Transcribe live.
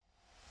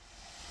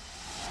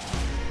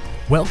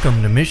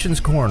Welcome to Missions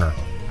Corner.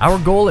 Our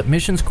goal at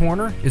Missions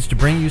Corner is to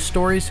bring you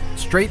stories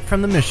straight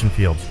from the mission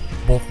fields,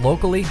 both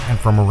locally and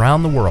from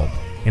around the world,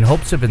 in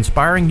hopes of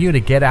inspiring you to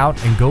get out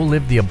and go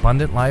live the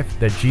abundant life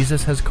that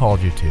Jesus has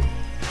called you to.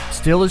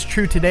 Still as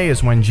true today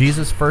as when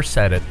Jesus first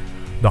said it,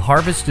 "The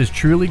harvest is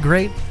truly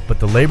great,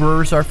 but the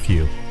laborers are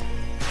few."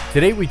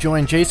 Today we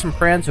join Jason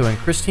Pranzo and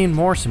Christine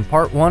Morse in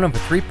part one of a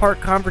three-part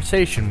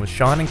conversation with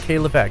Sean and Kay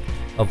Levesque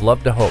of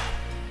Love to Hope.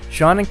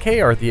 Sean and Kay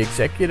are the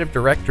executive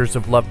directors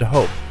of Love to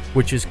Hope,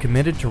 which is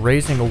committed to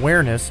raising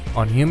awareness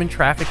on human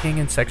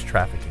trafficking and sex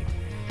trafficking.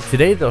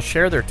 Today they'll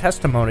share their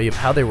testimony of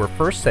how they were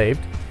first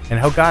saved and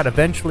how God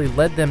eventually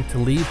led them to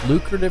leave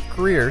lucrative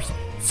careers,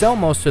 sell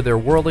most of their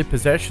worldly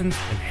possessions,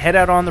 and head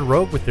out on the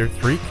road with their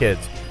 3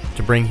 kids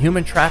to bring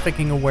human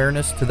trafficking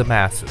awareness to the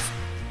masses.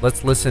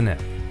 Let's listen in.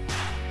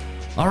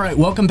 All right,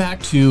 welcome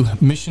back to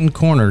Mission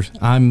Corners.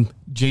 I'm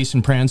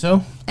Jason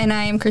Pranzo. And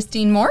I am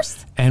Christine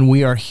Morse. And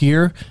we are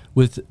here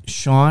with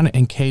Sean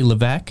and Kay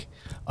Levesque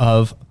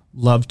of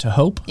Love to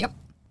Hope. Yep.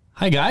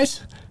 Hi, guys.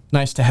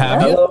 Nice to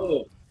have you.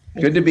 Hello.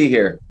 Good to be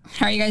here.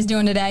 How are you guys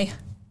doing today?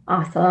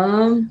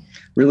 Awesome.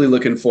 Really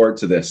looking forward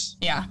to this.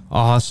 Yeah.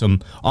 Awesome.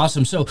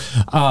 So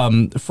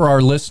for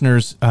our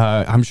listeners,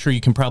 I'm sure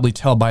you can probably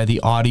tell by the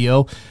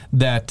audio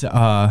that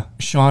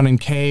Sean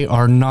and Kay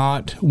are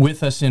not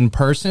with us in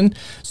person.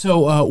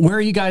 So where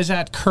are you guys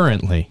at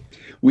currently?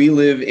 We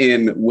live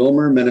in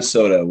Wilmer,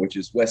 Minnesota, which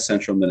is west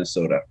central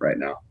Minnesota right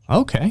now.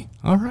 Okay.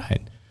 All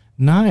right.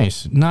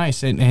 Nice.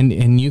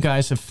 And you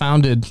guys have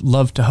founded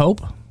Love to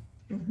Hope?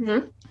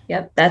 Mm-hmm.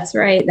 Yep, that's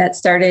right. That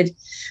started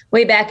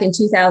way back in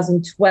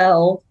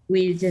 2012.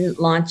 We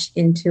didn't launch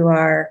into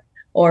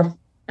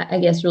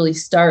really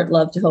start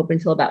Love to Hope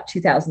until about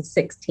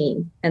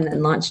 2016, and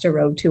then launched a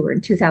road tour in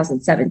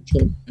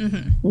 2017.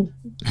 Mm-hmm.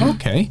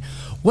 Okay.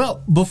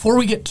 Well, before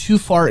we get too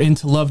far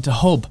into Love to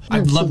Hope,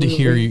 I'd love to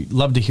hear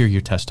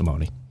your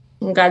testimony.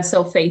 God's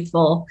so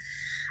faithful.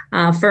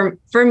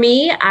 For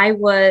me, I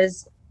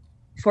was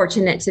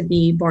fortunate to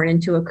be born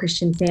into a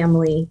Christian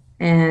family,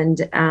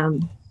 and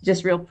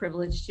just real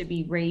privileged to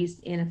be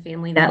raised in a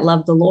family that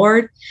loved the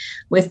Lord,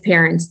 with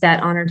parents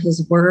that honored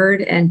his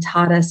word and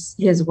taught us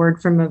his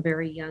word from a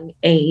very young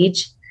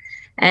age.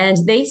 And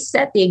they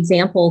set the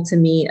example to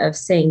me of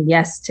saying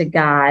yes to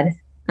God,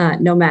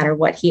 no matter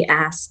what he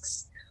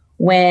asks.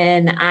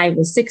 When I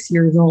was 6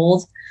 years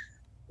old,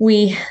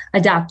 they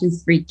adopted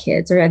 3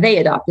 kids. Okay.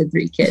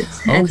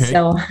 And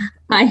so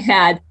I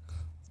had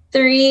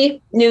 3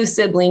 new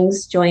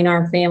siblings join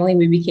our family.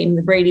 We became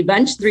the Brady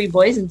Bunch, 3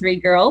 boys and 3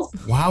 girls.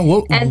 Wow.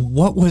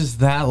 What was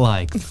that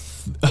like?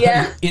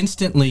 Yeah.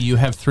 Instantly, you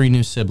have 3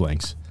 new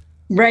siblings.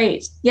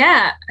 Right.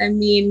 Yeah. I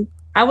mean,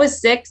 I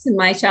was 6 and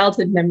my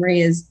childhood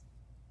memory is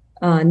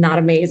not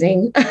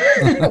amazing,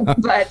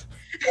 but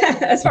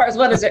as far as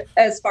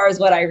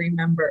what I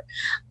remember,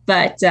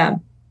 but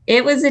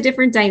it was a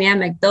different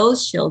dynamic.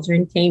 Those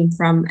children came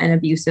from an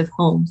abusive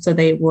home. So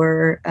they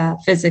were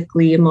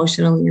physically,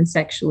 emotionally, and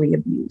sexually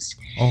abused.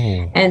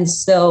 Oh. And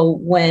so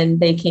when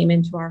they came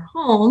into our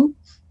home,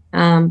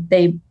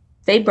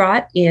 they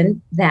brought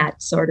in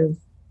that sort of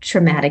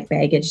traumatic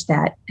baggage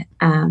that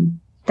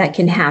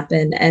can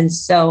happen. And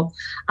so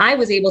I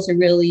was able to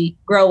really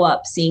grow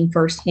up seeing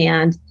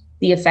firsthand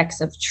the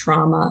effects of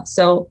trauma.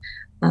 So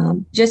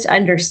just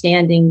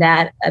understanding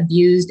that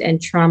abused and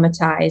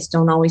traumatized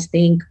don't always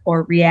think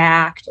or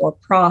react or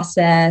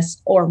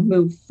process or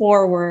move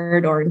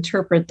forward or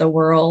interpret the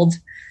world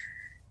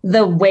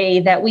the way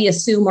that we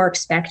assume or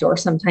expect or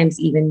sometimes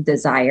even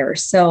desire.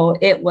 So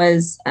it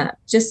was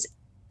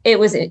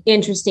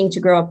interesting to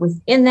grow up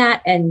within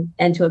that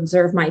and to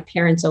observe my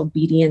parents'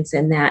 obedience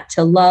in that,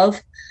 to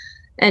love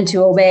and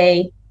to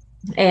obey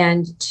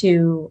and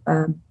to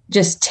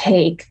just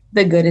take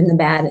the good and the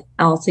bad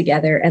all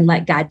together and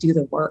let God do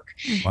the work.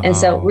 Wow. And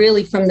so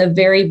really from the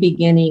very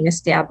beginning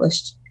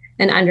established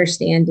an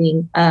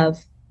understanding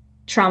of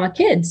trauma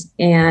kids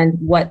and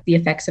what the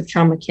effects of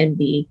trauma can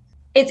be.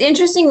 It's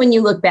interesting when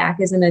you look back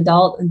as an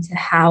adult into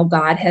how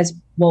God has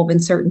woven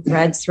certain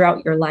threads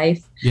throughout your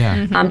life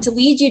to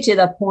lead you to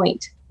the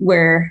point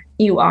where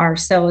you are.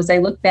 So as I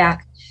look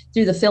back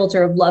through the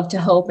filter of Love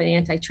to Hope and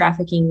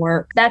anti-trafficking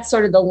work, that's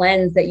sort of the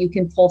lens that you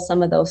can pull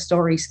some of those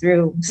stories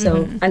through.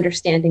 So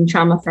understanding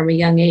trauma from a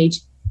young age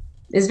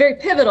is very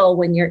pivotal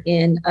when you're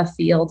in a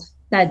field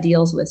that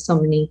deals with so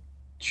many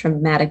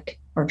traumatic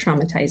or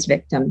traumatized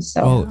victims.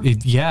 So,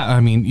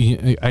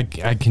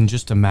 I can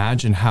just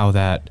imagine how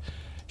that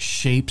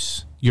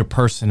shapes your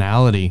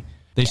personality.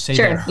 They say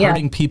that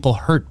hurting people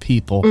hurt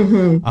people.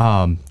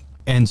 Mm-hmm.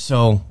 And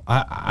so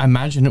I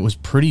imagine it was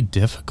pretty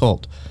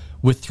difficult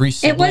with 3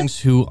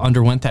 siblings who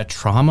underwent that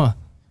trauma.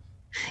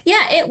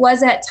 Yeah, it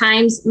was at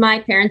times. My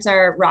parents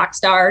are rock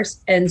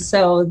stars. And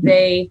so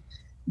I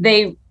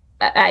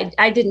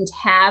didn't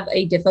have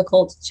a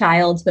difficult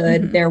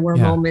childhood. Mm-hmm. There were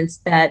moments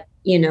that,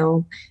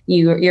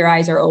 your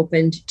eyes are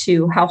opened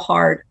to how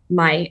hard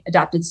my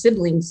adopted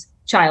siblings'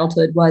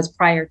 childhood was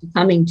prior to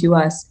coming to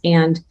us,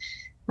 and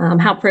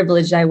how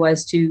privileged I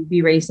was to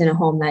be raised in a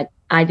home that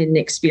I didn't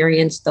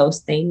experience those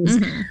things.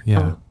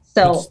 Mm-hmm.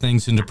 So puts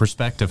things into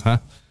perspective, huh?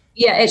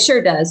 yeah, it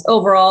sure does.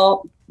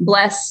 Overall,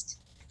 blessed,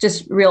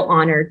 just real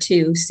honor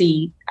to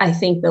see, I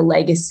think, the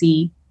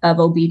legacy of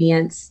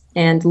obedience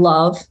and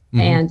love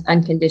and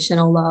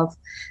unconditional love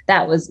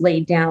that was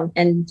laid down,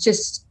 and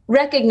just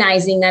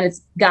recognizing that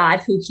it's God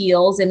who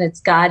heals and it's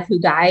God who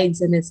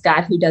guides and it's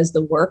God who does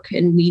the work,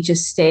 and we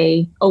just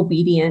stay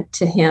obedient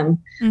to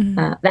him.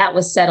 That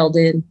was settled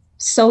in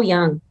so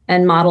young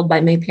and modeled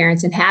by my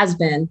parents, and has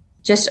been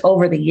just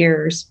over the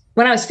years.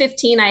 When I was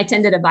 15, I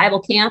attended a Bible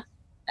camp,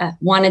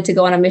 wanted to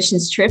go on a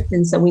missions trip,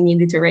 and so we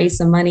needed to raise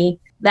some money.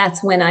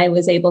 That's when I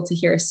was able to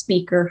hear a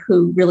speaker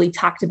who really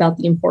talked about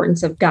the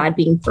importance of God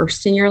being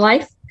first in your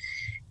life.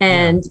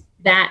 And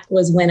that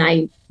was when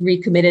I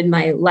recommitted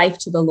my life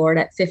to the Lord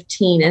at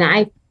 15.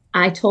 And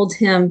I told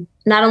him,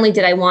 not only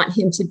did I want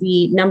him to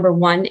be number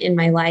one in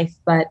my life,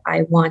 but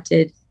I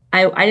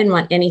didn't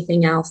want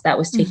anything else that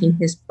was taking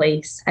his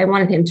place. I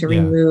wanted him to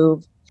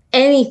remove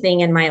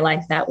anything in my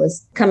life that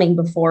was coming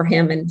before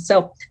him. And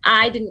so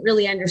I didn't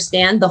really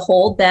understand the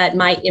hold that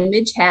my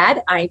image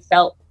had. I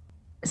felt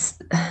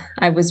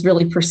I was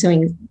really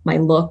pursuing my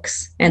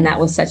looks, and that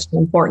was such an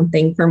important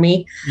thing for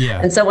me. Yeah.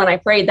 And so when I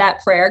prayed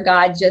that prayer,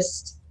 God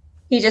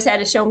he just had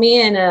to show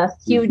me in a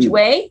huge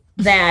way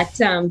that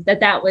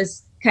that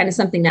was kind of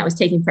something that was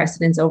taking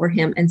precedence over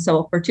him. And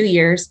so for 2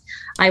 years,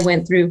 I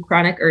went through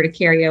chronic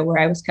urticaria, where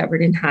I was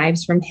covered in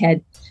hives from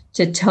head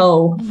to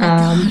toe. Oh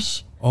my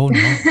gosh. Oh no.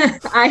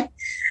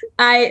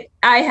 I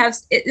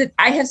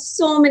have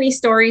so many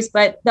stories,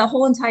 but the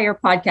whole entire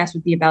podcast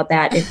would be about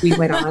that if we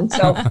went on.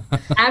 So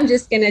I'm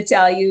just going to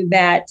tell you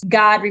that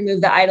God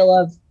removed the idol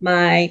of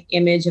my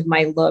image, of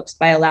my looks,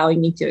 by allowing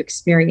me to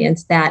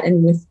experience that.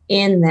 And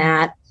within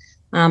that,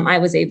 I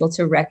was able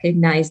to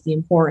recognize the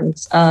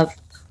importance of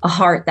a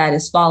heart that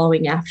is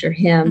following after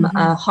him,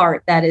 a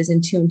heart that is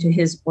in tune to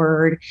his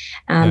word,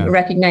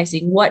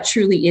 recognizing what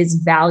truly is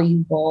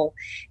valuable.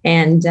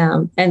 And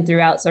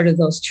throughout sort of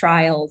those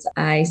trials,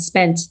 I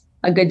spent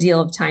a good deal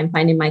of time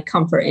finding my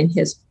comfort in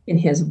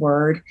his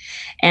word,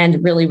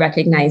 and really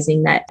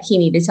recognizing that he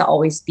needed to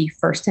always be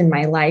first in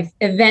my life.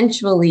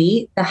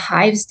 Eventually, the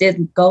hives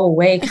did go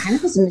away kind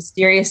of as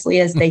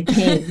mysteriously as they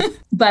came.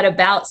 But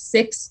about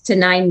 6 to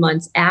 9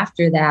 months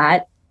after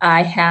that,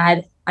 I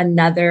had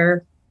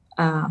another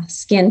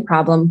skin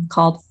problem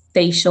called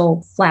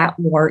facial flat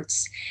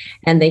warts,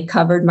 and they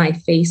covered my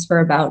face for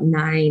about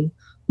 9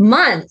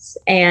 months.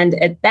 And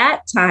at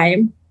that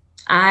time,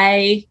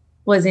 I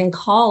was in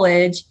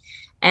college,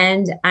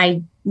 and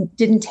I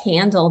didn't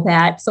handle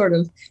that sort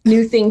of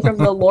new thing from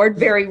the Lord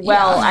very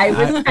well. I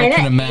was kind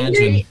of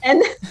angry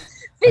and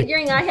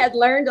figuring I had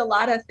learned a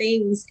lot of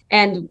things.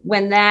 And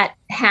when that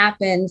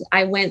happened,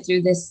 I went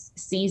through this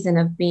season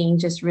of being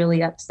just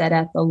really upset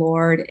at the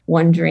Lord,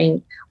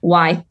 wondering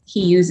why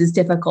he uses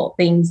difficult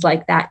things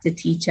like that to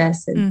teach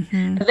us. And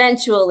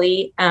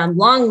eventually,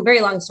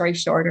 very long story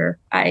shorter,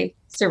 I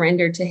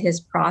surrendered to his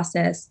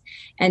process,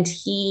 and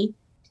he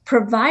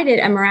provided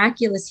a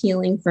miraculous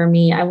healing for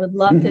me. I would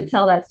love to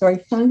tell that story.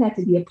 Sean got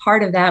to be a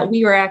part of that.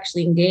 We were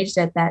actually engaged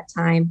at that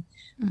time,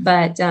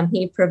 but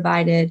he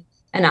provided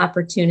an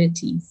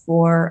opportunity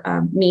for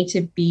me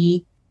to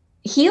be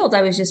healed.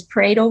 I was just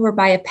prayed over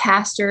by a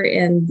pastor,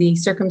 and the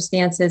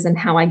circumstances and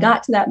how I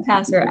got to that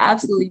pastor are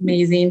absolutely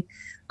amazing.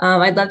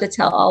 I'd love to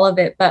tell all of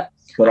it, but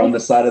on the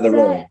side of the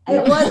road.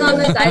 It was on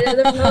the side of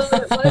the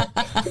road.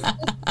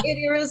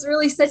 It was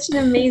really such an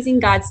amazing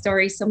God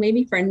story. So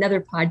maybe for another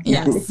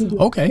podcast,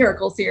 Okay.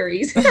 Miracle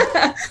series.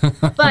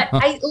 But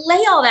I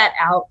lay all that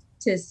out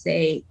to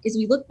say, as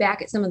we look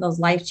back at some of those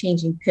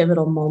life-changing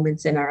pivotal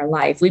moments in our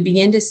life, we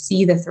begin to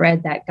see the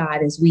thread that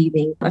God is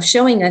weaving of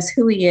showing us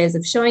who he is,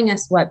 of showing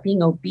us what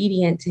being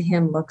obedient to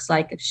him looks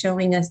like, of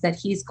showing us that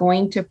he's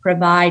going to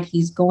provide,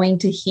 he's going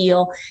to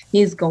heal,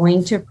 he's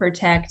going to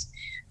protect,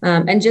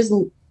 and just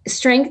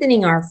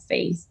strengthening our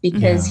faith,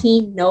 because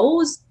he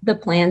knows the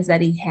plans that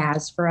he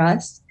has for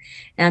us.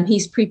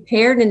 He's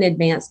prepared in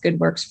advance good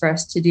works for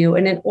us to do.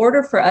 And in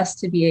order for us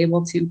to be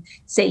able to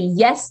say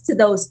yes to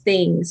those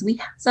things, we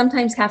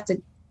sometimes have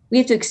to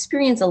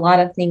experience a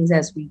lot of things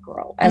as we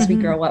grow, we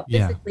grow up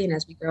physically and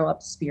as we grow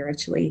up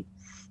spiritually.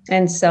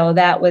 And so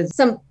that was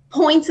some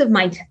points of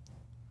my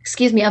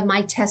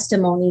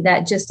testimony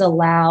that just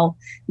allow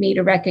me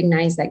to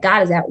recognize that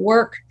God is at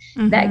work,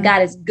 that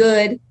God is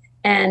good,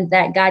 and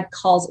that God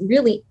calls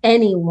really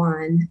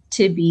anyone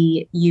to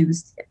be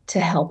used to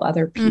help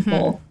other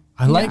people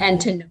and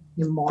to know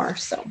him more.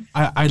 So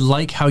I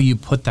like how you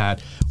put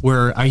that,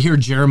 where I hear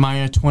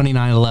Jeremiah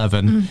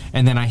 29:11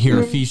 and then I hear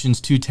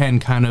Ephesians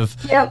 2:10 kind of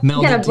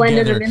melded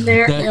blended together. them in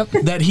there.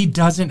 That he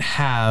doesn't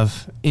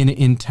have an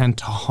intent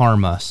to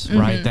harm us,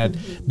 right?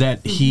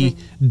 That he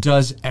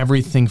does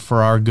everything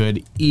for our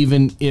good,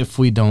 even if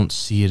we don't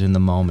see it in the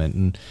moment.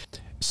 And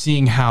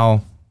seeing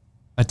how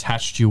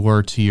attached you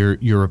were to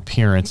your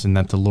appearance, and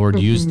that the Lord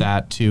used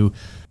that to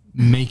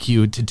make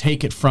you, to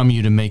take it from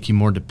you, to make you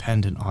more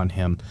dependent on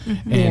him.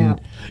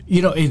 And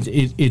you know,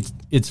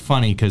 it's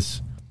funny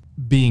because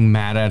being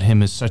mad at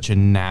him is such a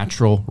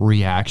natural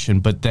reaction,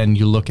 but then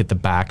you look at the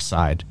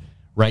backside,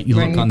 right? You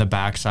look Right. on the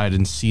backside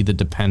and see the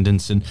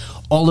dependence and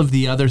all of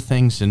the other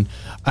things. And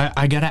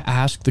I got to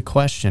ask the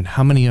question,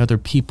 how many other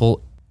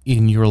people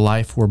in your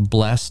life were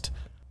blessed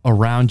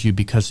around you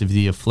because of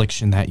the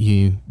affliction that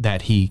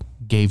he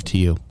gave to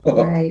you?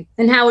 Right.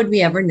 And how would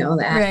we ever know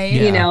that? Right.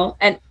 Yeah. You know,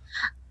 and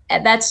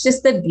that's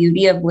just the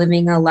beauty of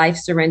living a life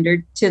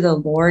surrendered to the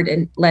Lord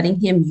and letting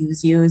him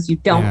use you, is you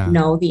don't Yeah.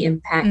 know the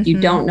impact. You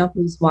Mhm. don't know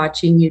who's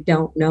watching. You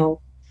don't know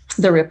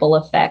the ripple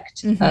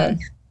effect Mhm.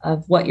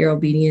 of what your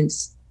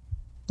obedience,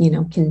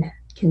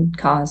 can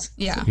cause.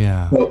 Yeah.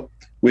 Yeah. Well,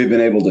 we've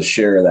been able to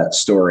share that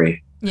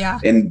story Yeah.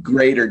 in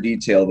greater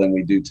detail than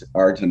we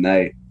are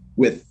tonight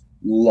with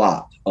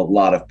a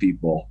lot of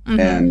people. Mhm.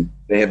 And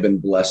they have been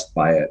blessed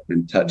by it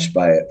and touched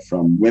by it,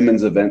 from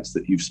women's events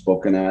that you've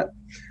spoken at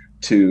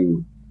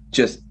to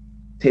just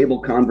table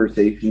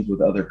conversations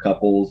with other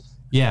couples,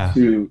 Yeah.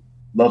 to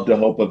Love to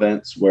Hope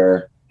events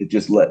where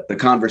the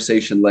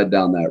conversation led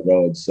down that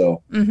road.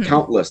 So Mhm.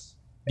 countless,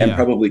 and Yeah.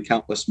 probably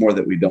countless more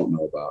that we don't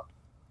know about.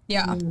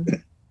 Yeah.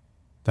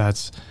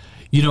 That's,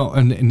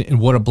 and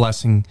what a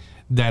blessing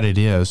that it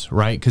is,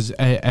 right? Because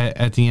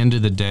at the end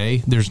of the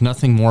day, there's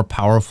nothing more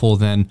powerful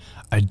than,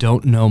 I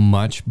don't know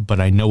much, but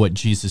I know what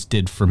Jesus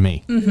did for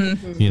me.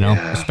 Mm-hmm.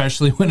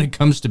 Especially when it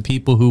comes to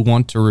people who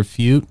want to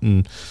refute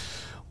and,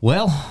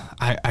 well,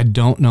 I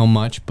don't know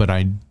much, but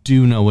I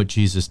do know what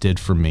Jesus did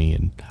for me,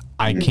 and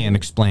I can't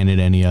explain it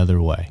any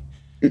other way.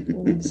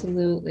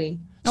 Absolutely.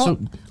 So,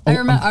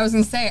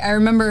 I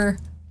remember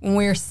when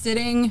we were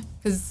sitting,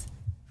 because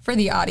for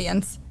the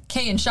audience,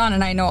 Kay and Sean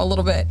and I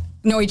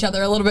know each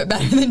other a little bit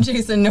better than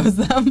Jason knows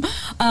them.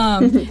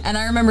 And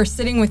I remember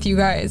sitting with you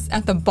guys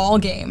at the ball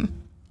game,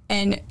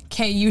 and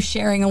Kay, you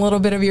sharing a little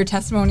bit of your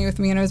testimony with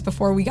me, and it was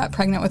before we got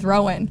pregnant with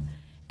Rowan.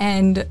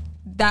 And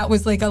that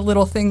was like a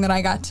little thing that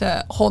I got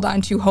to hold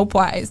on to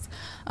hope-wise.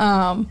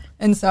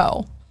 And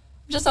so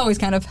just always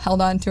kind of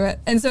held on to it.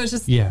 And so it's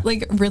just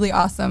like really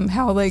awesome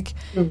how the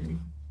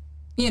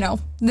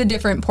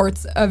different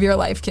parts of your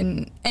life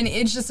and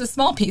it's just a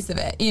small piece of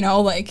it,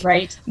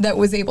 Right. that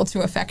was able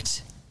to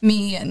affect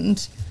me.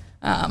 And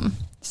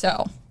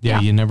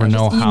you never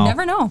know you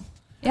never know.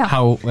 Yeah.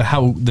 how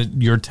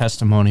your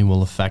testimony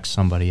will affect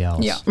somebody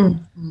else. Yeah.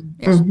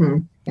 Mm-hmm.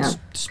 Yeah.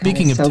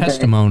 Speaking That of is so good.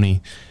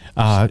 testimony,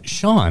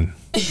 Sean,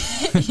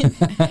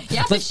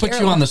 Yeah. let's put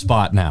you on the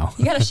spot now.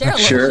 You got to share a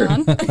little, Sure.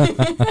 Sean.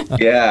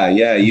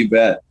 Yeah, you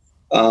bet.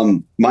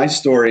 My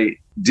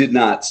story did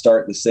not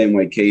start the same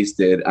way Kay's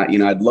did. I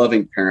had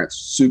loving parents,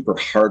 super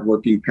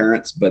hardworking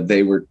parents, but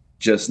they were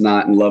just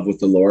not in love with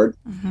the Lord.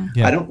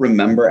 Yeah. I don't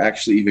remember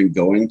actually even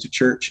going to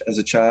church as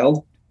a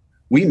child.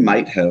 We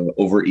might have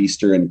over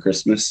Easter and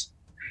Christmas,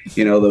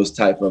 those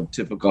type of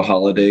typical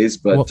holidays.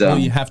 But Well,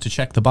 you have to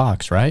check the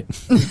box, right?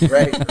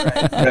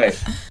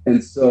 right.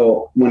 And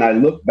so when I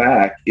look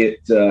back, it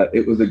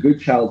was a good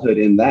childhood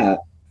in that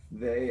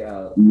they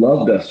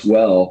loved us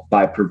well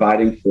by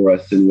providing for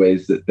us in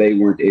ways that they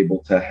weren't able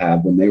to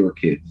have when they were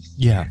kids.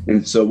 Yeah.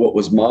 And so what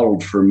was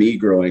modeled for me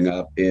growing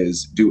up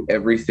is do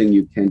everything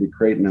you can to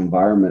create an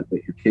environment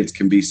that your kids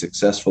can be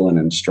successful in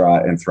and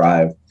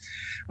thrive.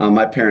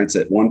 My parents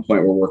at one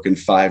point were working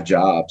 5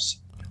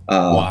 jobs.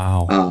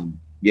 Wow.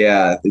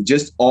 They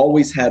just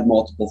always had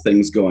multiple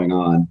things going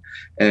on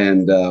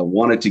and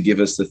wanted to give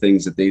us the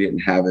things that they didn't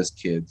have as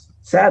kids.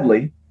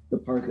 Sadly, the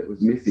part that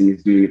was missing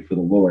is doing it for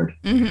the Lord.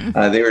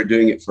 Mm-hmm. They were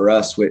doing it for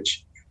us,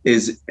 which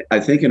is,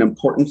 I think, an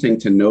important thing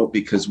to note,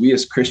 because we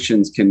as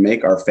Christians can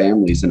make our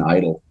families an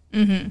idol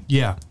Mm-hmm.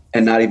 Yeah.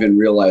 and not even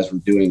realize we're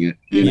doing it.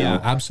 You Yeah,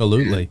 know?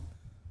 absolutely.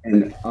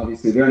 And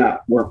obviously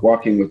weren't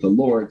walking with the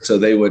Lord, so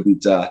they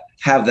wouldn't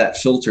have that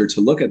filter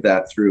to look at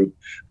that through.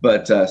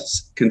 But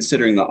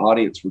considering the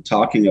audience we're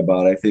talking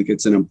about, I think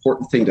it's an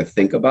important thing to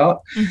think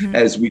about Mm-hmm.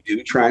 as we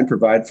do try and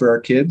provide for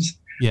our kids,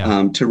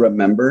 Yeah. to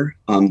remember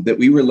that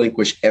we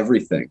relinquish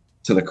everything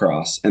to the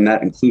cross, and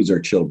that includes our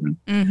children.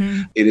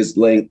 Mm-hmm. It is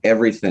laying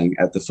everything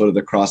at the foot of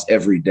the cross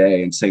every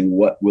day and saying,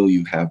 what will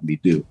you have me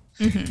do?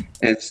 Mm-hmm.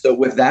 And so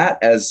with that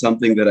as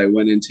something that I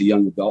went into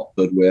young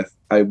adulthood with,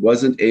 I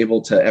wasn't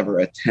able to ever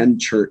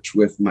attend church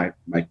with my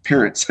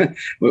parents.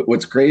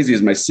 What's crazy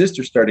is my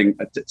sister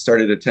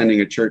started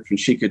attending a church when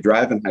she could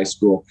drive in high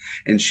school.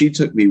 And she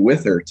took me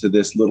with her to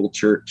this little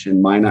church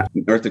in Minot,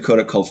 North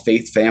Dakota called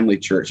Faith Family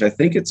Church. I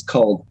think it's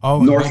called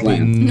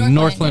Northland.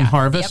 Northland yeah.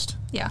 Harvest.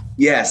 Yep.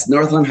 Yes,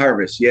 Northland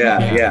Harvest.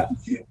 Yeah.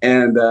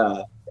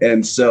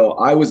 And so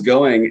I was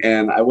going,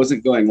 and I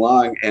wasn't going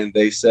long, and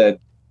they said,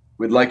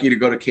 we'd like you to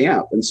go to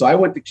camp. And so I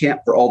went to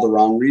camp for all the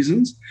wrong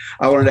reasons.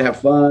 I wanted to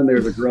have fun. There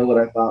was a girl that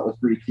I thought was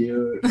pretty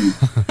cute.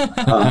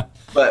 And,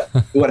 but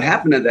what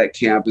happened at that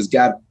camp is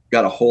God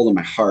got a hold of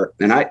my heart,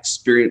 and I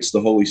experienced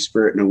the Holy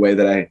Spirit in a way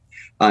that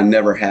I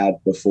never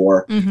had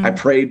before. Mm-hmm. I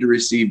prayed to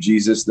receive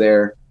Jesus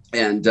there.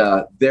 And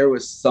there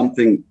was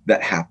something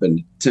that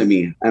happened to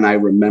me, and I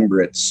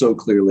remember it so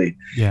clearly.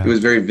 Yeah. It was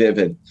very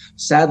vivid.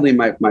 Sadly,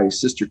 my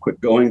sister quit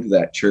going to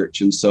that church,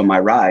 and so my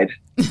ride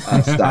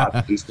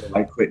stopped, and so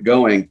I quit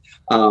going.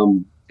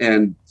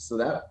 And so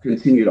that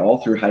continued all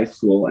through high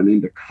school and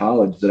into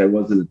college, that I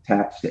wasn't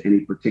attached to any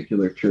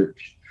particular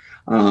church.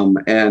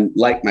 And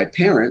like my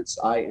parents,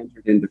 I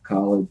entered into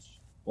college.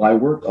 Well, I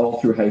worked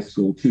all through high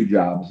school, 2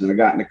 jobs, and I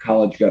got into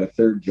college, got a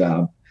 3rd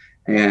job,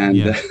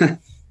 and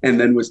and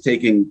then was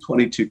taking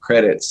 22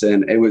 credits,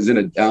 and it was in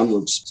a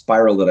downward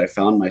spiral that I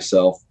found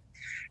myself,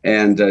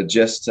 and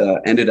just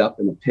ended up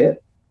in a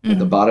pit, at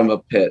the bottom of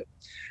a pit,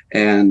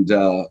 and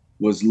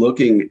was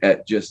looking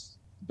at just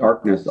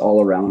darkness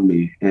all around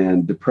me,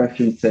 and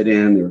depression set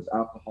in. There was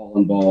alcohol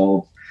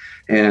involved,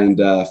 and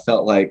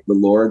felt like the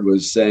Lord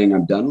was saying,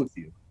 I'm done with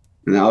you.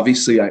 And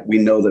obviously we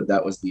know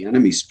that was the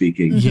enemy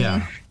speaking.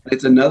 Yeah.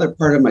 It's another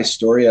part of my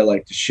story I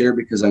like to share,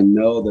 because I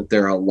know that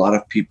there are a lot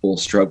of people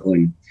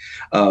struggling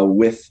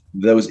with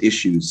those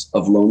issues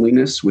of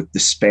loneliness, with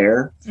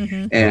despair.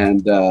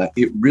 And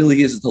it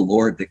really is the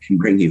Lord that can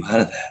bring you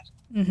out of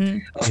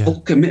that. A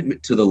full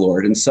commitment to the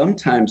Lord. And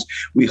sometimes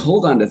we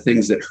hold on to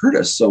things that hurt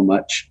us so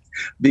much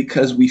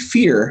because we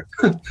fear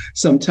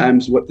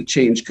sometimes what the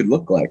change could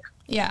look like.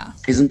 Yeah.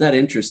 Isn't that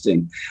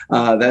interesting?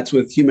 That's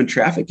with human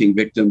trafficking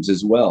victims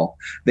as well.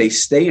 They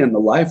stay in the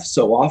life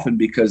so often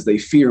because they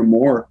fear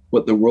more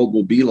what the world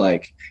will be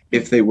like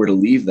if they were to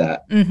leave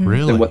that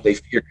than what they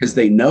fear, because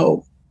they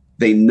know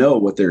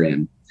what they're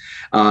in,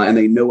 and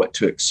they know what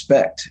to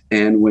expect.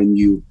 And when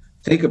you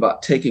think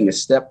about taking a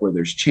step where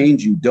there's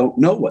change, you don't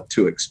know what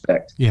to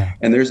expect. Yeah.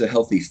 And there's a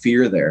healthy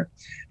fear there.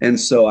 And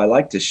so I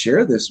like to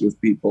share this with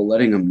people,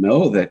 letting them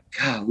know that,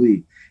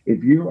 golly,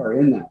 if you are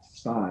in that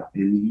spot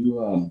and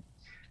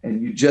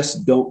you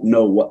just don't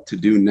know what to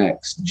do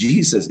next,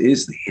 Jesus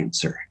is the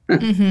answer.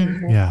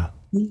 Yeah.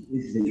 He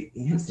is the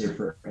answer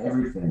for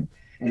everything,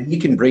 and he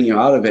can bring you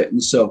out of it.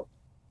 And so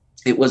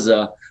it was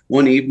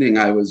one evening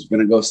I was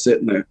going to go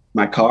sit in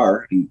my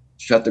car and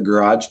shut the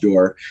garage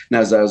door. And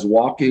as I was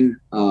walking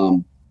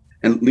and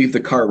leave the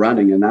car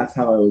running, and that's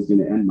how I was going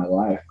to end my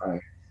life.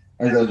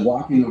 As I was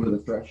walking over the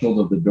threshold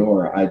of the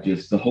door,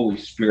 the Holy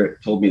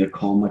Spirit told me to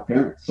call my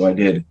parents. So I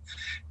did.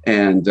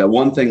 And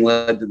one thing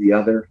led to the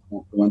other. I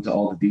won't go into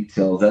all the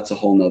details. That's a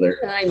whole nother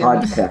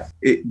podcast.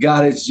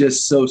 God is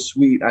just so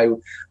sweet. I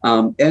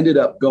ended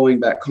up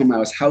going back home. I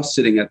was house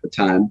sitting at the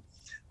time.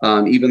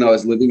 Even though I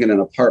was living in an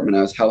apartment,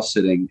 I was house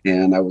sitting,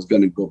 and I was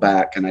going to go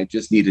back, and I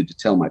just needed to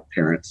tell my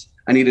parents.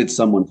 I needed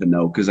someone to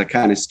know, because I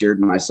kind of scared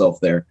myself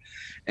there.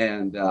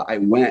 And I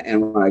went,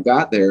 and when I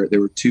got there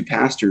were 2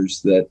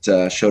 pastors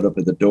that showed up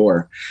at the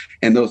door.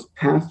 And those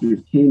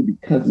pastors came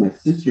because my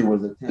sister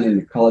was attending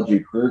the college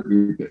and career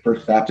group at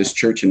First Baptist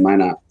Church in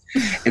Minot,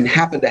 and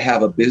happened to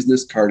have a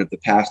business card of the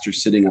pastor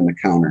sitting on the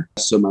counter.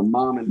 So my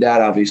mom and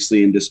dad,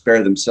 obviously in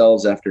despair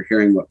themselves after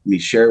hearing me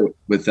share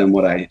with them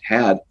what I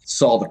had,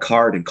 saw the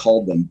card and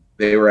called them.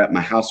 They were at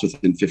my house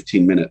within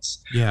 15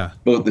 minutes. Yeah.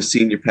 Both the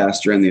senior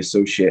pastor and the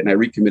associate. And I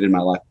recommitted my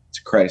life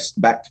to Christ,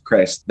 back to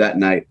Christ that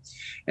night.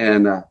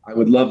 And I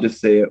would love to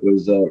say it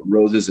was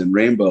roses and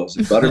rainbows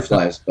and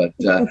butterflies, but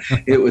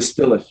it was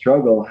still a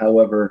struggle.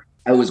 However,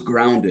 I was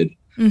grounded.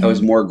 I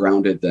was more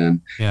grounded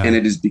then. Yeah. And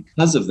it is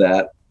because of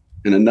that,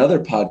 and another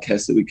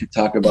podcast that we could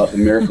talk about the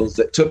miracles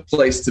that took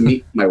place to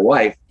meet my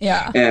wife.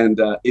 Yeah. And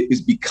it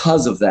was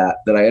because of that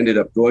I ended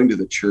up going to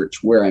the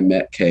church where I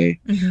met Kay.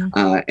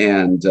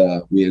 And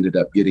we ended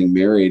up getting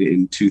married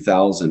in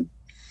 2000.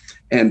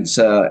 And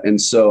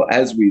so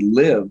as we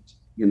lived,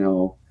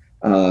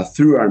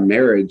 through our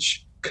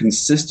marriage,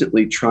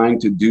 consistently trying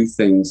to do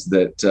things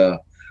that the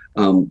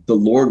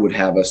Lord would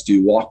have us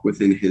do, walk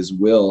within his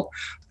will.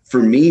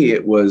 For me,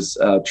 it was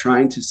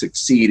trying to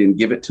succeed and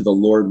give it to the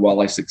Lord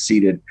while I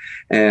succeeded.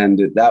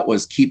 And that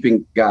was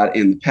keeping God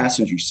in the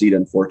passenger seat,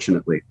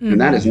 unfortunately. And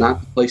that is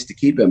not the place to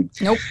keep him.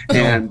 Nope.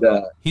 And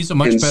he's a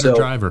much better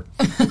driver.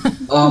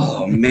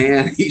 Oh,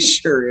 man, he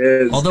sure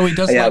is. Although he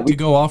does like to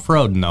go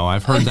off-road, though.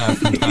 I've heard that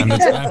from time to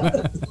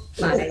time.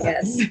 I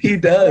guess. He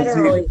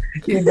does.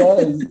 He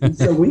does. And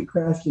so we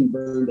crashed and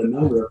burned a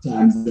number of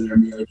times in our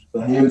marriage,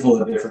 a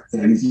handful of different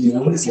things.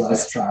 His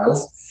life's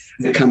trials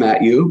that come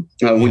at you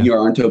when you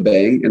aren't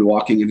obeying and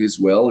walking in his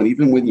will. And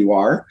even when you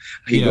are,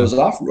 he goes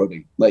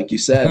off-roading, like you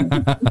said.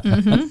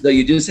 So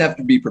you just have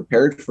to be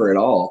prepared for it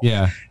all.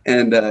 Yeah.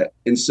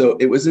 And so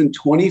it was in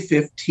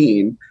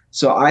 2015.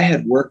 So I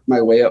had worked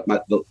my way up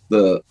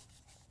the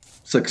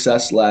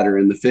success ladder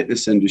in the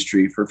fitness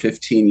industry for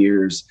 15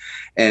 years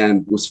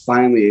and was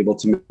finally able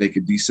to make a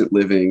decent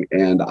living.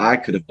 And I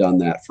could have done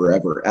that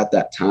forever at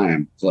that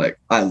time. It's like,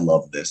 I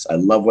love this. I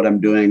love what I'm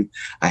doing.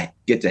 I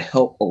get to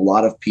help a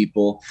lot of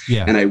people.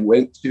 Yeah. And I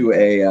went to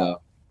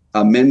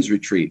a men's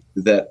retreat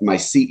that the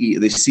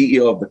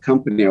CEO of the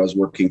company I was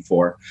working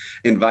for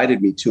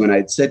invited me to. And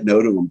I'd said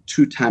no to him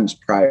 2 times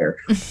prior,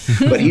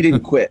 but he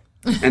didn't quit.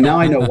 And now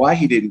I know why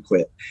he didn't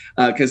quit,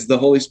 because the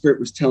Holy Spirit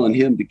was telling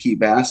him to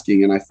keep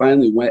asking. And I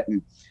finally went,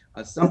 and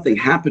something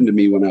happened to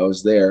me when I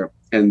was there.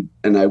 And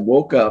I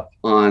woke up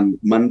on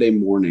Monday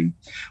morning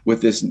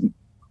with this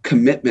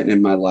commitment in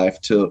my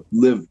life to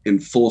live in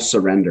full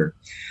surrender.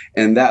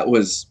 And that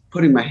was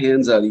putting my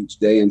hands out each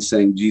day and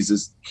saying,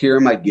 Jesus, here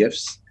are my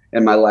gifts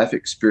and my life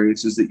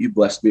experiences that you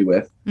blessed me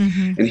with.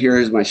 And here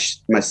is my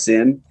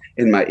sin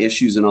and my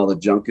issues and all the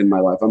junk in my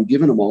life. I'm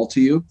giving them all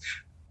to you,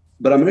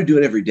 but I'm going to do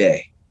it every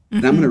day.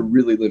 And I'm going to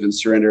really live in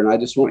surrender. And I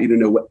just want you to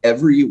know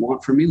whatever you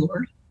want from me,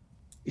 Lord,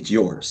 it's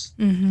yours.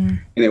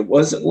 And it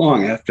wasn't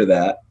long after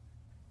that,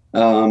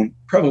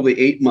 probably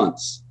 8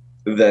 months,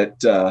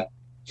 that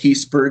he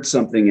spurred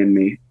something in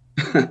me.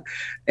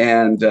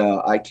 And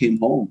I came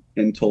home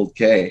and told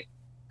Kay,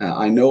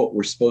 I know what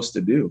we're supposed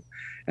to do.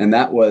 And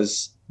that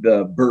was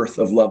the birth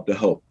of Love to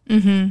Hope.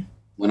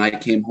 When I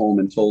came home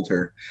and told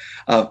her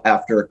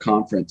after a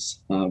conference,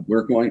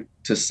 we're going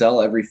to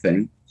sell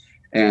everything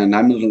and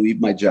I'm going to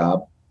leave my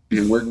job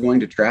and we're going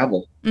to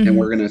travel and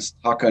we're going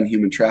to talk on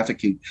human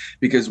trafficking,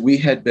 because we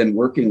had been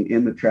working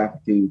in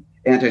the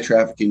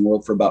anti-trafficking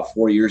world for about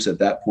 4 years at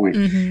that point.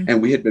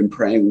 And we had been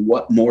praying,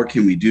 what more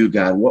can we do,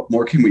 God? What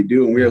more can we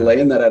do? And we were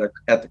laying that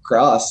at the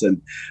cross,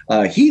 and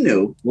he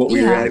knew what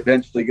we were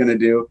eventually going to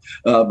do.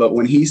 But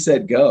when he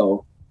said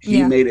go,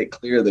 he made it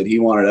clear that he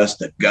wanted us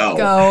to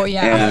go.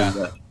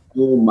 And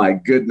oh my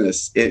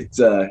goodness,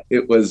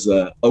 it was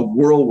a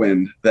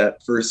whirlwind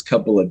that first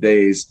couple of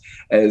days,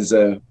 as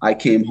I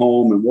came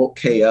home and woke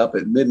Kay up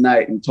at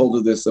midnight and told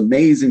her this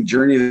amazing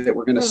journey that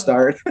we're going to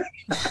start.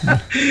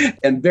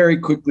 And very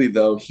quickly,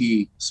 though,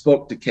 he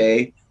spoke to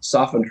Kay,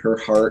 softened her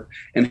heart,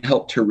 and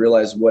helped her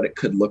realize what it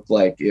could look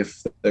like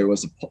if there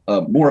was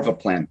more of a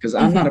plan. Because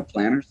I'm not a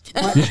planner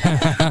so much.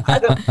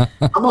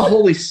 I'm a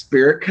Holy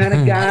Spirit kind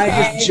of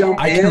guy. Just jump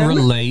in. I can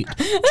relate.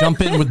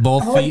 Jump in with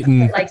both feet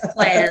and likes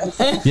plans.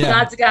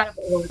 God's got of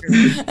order.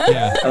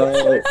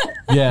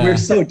 We're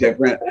so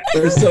different.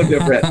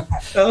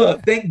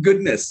 Thank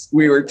goodness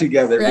we were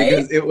together,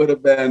 because it would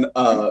have been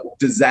a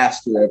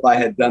disaster if I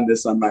had done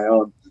this on my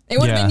own. It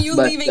would have been you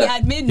leaving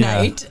at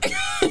midnight.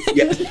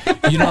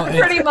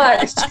 Pretty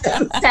much.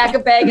 Pack a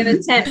bag in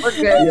a tent. We're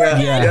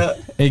good.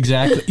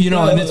 Exactly.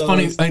 And it's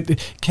funny,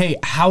 Kay,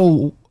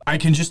 how I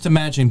can just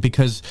imagine,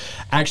 because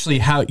actually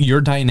how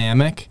your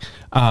dynamic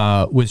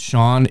with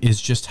Sean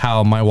is just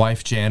how my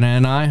wife Jana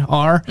and I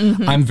are.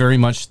 I'm very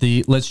much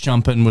the let's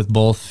jump in with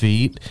both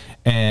feet,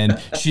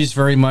 and she's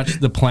very much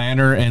the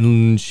planner,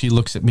 and she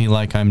looks at me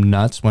like I'm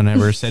nuts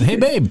whenever I said, hey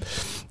babe,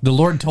 the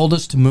Lord told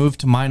us to move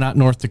to Minot,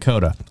 North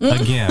Dakota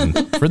again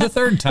for the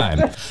third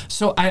time.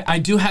 So I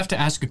do have to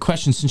ask a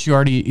question, since you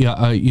already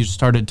you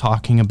started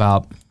talking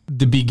about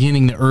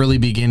the early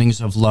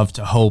beginnings of Love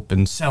to Hope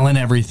and selling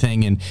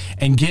everything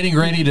and getting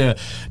ready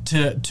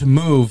to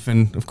move.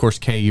 And of course,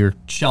 Kay, you're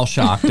shell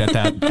shocked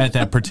at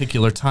that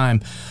particular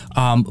time.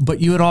 But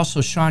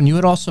Sean, you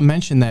had also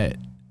mentioned that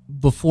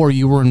before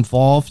you were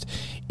involved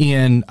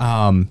in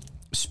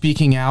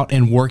speaking out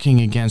and working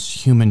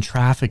against human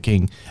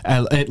trafficking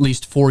at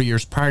least 4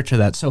 years prior to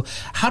that. So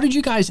how did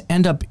you guys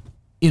end up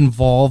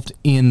involved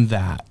in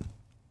that?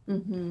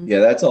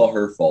 Yeah, that's all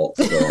her fault.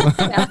 So.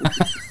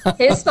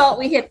 His fault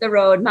we hit the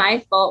road.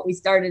 My fault we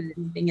started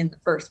anything in the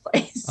first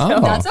place.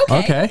 So. That's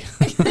okay.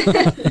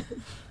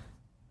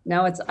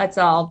 No, it's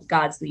all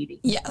God's leading.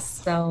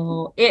 Yes.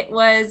 So it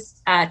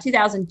was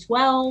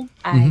 2012.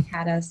 I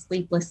had a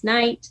sleepless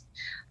night.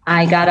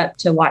 I got up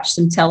to watch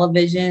some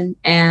television,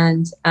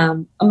 and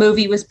a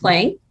movie was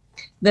playing.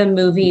 The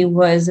movie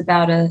was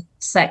about a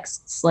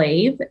sex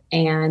slave,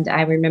 and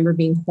I remember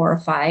being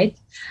horrified.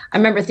 I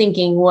remember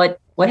thinking, what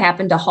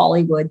happened to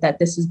Hollywood that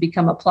this has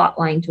become a plot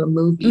line to a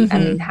movie? I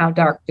mean, how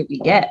dark did we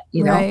get,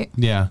 you know?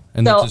 Yeah,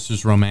 and so, this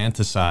was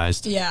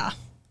romanticized.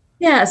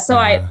 Yeah, so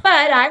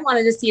I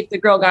wanted to see if the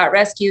girl got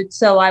rescued,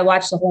 so I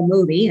watched the whole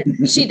movie,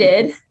 and she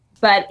did.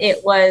 But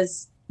it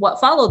was what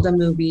followed the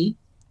movie,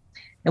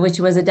 which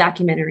was a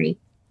documentary.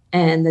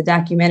 And the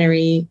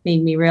documentary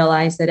made me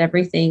realize that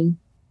everything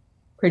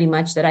pretty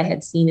much that I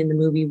had seen in the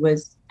movie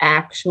was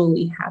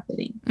actually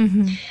happening.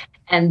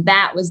 And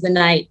that was the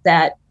night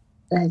that,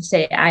 I'd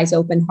say, eyes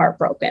open, heart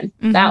broken.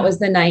 That was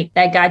the night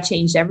that God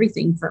changed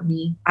everything for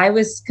me. I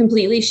was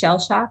completely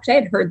shell-shocked. I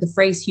had heard the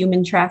phrase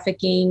human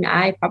trafficking.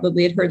 I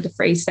probably had heard the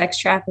phrase sex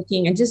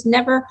trafficking and just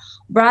never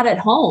brought it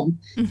home.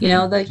 You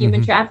know, the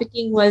human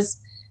trafficking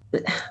was,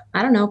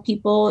 I don't know,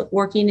 people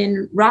working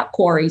in rock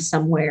quarries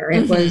somewhere.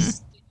 It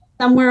was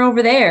somewhere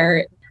over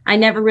there. I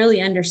never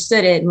really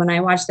understood it. When I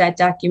watched that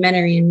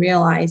documentary and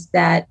realized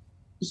that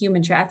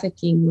human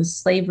trafficking was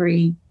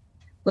slavery,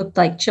 looked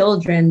like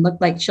children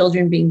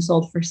being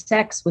sold for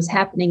sex was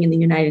happening in the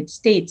United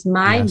States.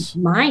 My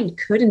mind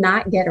could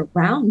not get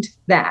around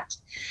that.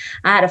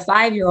 I had a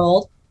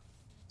 5-year-old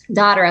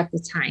daughter at the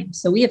time.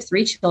 So we have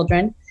 3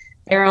 children.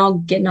 They're all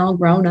getting all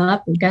grown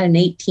up. We've got an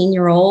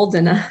 18-year-old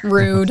and a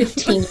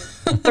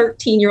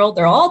 13-year-old.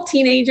 They're all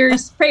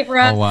teenagers. Pray for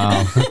us. Oh,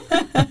 wow.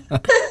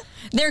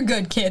 They're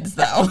good kids,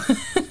 though.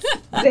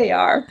 They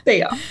are.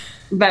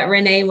 But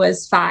Renee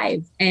was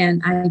 5.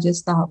 And I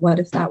just thought, what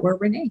if that were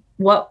Renee?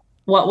 What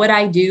would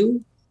I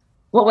do?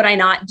 What would I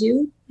not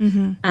do?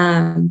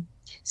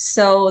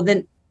 So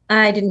then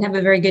I didn't have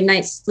a very good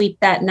night's sleep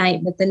that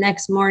night, but the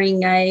next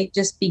morning I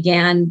just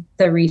began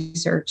the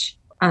research.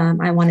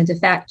 I wanted to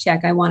fact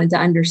check. I wanted to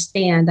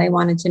understand. I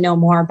wanted to know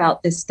more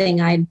about this thing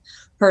I'd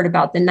heard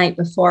about the night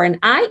before. And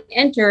I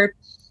entered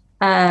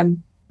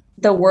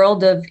the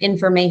world of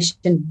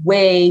information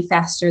way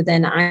faster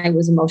than I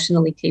was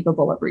emotionally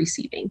capable of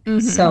receiving. Mm-hmm.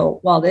 So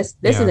while this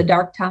is a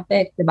dark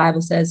topic, the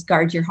Bible says,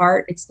 guard your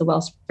heart. It's the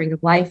wellspring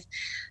of life.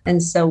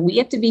 And so we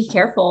have to be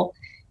careful.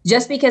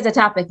 Just because a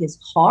topic is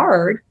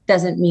hard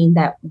doesn't mean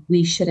that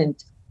we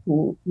shouldn't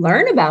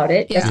learn about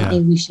it. Doesn't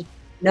mean we should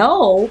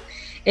know.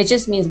 It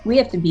just means we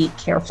have to be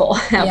careful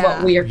at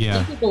what we are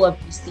capable of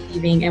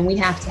receiving, and we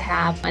have to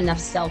have enough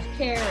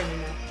self-care and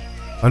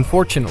enough.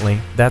 Unfortunately,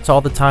 that's all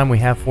the time we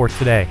have for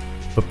today.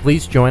 But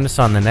please join us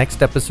on the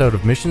next episode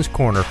of Missions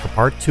Corner for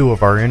part 2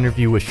 of our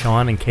interview with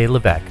Sean and Kay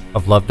Levesque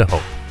of Love to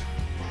Hope.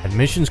 At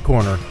Missions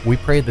Corner, we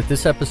pray that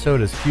this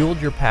episode has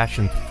fueled your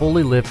passion to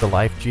fully live the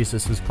life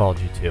Jesus has called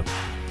you to.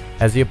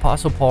 As the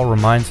Apostle Paul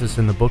reminds us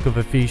in the book of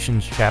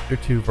Ephesians chapter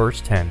 2,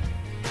 verse 10,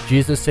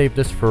 Jesus saved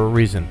us for a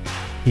reason.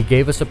 He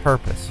gave us a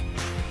purpose.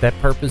 That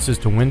purpose is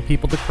to win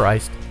people to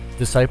Christ,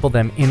 disciple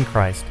them in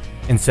Christ,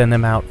 and send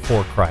them out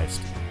for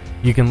Christ.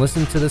 You can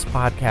listen to this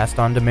podcast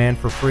on demand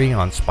for free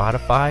on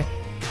Spotify,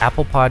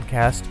 Apple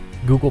Podcast,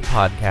 Google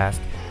Podcast,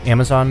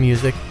 Amazon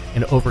Music,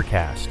 and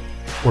Overcast,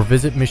 or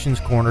visit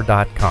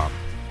missionscorner.com.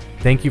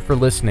 Thank you for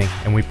listening,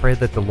 and we pray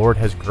that the Lord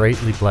has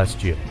greatly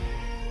blessed you.